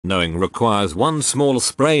Knowing requires one small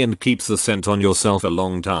spray and keeps the scent on yourself a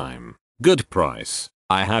long time. Good price.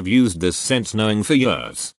 I have used this scent knowing for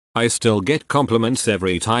years. I still get compliments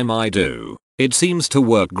every time I do. It seems to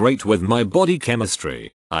work great with my body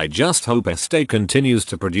chemistry. I just hope Estee continues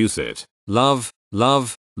to produce it. Love,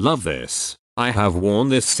 love, love this. I have worn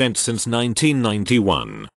this scent since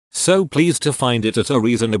 1991. So pleased to find it at a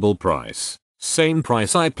reasonable price. Same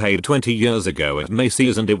price I paid 20 years ago at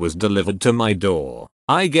Macy's and it was delivered to my door.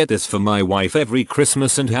 I get this for my wife every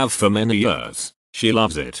Christmas and have for many years. She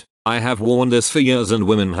loves it. I have worn this for years and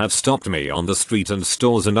women have stopped me on the street and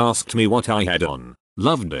stores and asked me what I had on.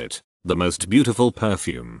 Loved it. The most beautiful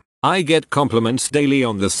perfume. I get compliments daily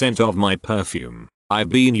on the scent of my perfume. I've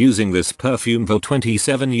been using this perfume for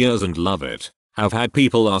 27 years and love it. Have had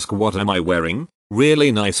people ask what am I wearing?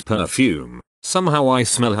 Really nice perfume. Somehow I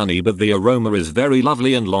smell honey but the aroma is very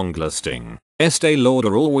lovely and long lasting. Estee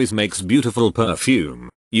Lauder always makes beautiful perfume.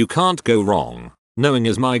 You can't go wrong. Knowing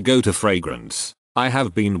is my go-to fragrance. I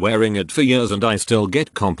have been wearing it for years and I still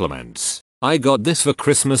get compliments. I got this for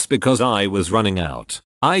Christmas because I was running out.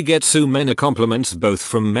 I get so many compliments both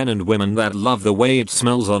from men and women that love the way it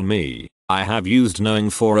smells on me. I have used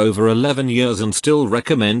knowing for over 11 years and still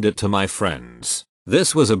recommend it to my friends.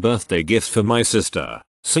 This was a birthday gift for my sister.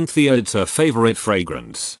 Cynthia, it's her favorite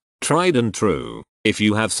fragrance. Tried and true. If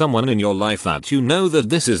you have someone in your life that you know that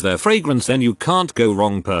this is their fragrance then you can't go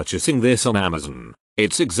wrong purchasing this on Amazon.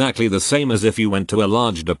 It's exactly the same as if you went to a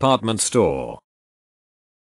large department store.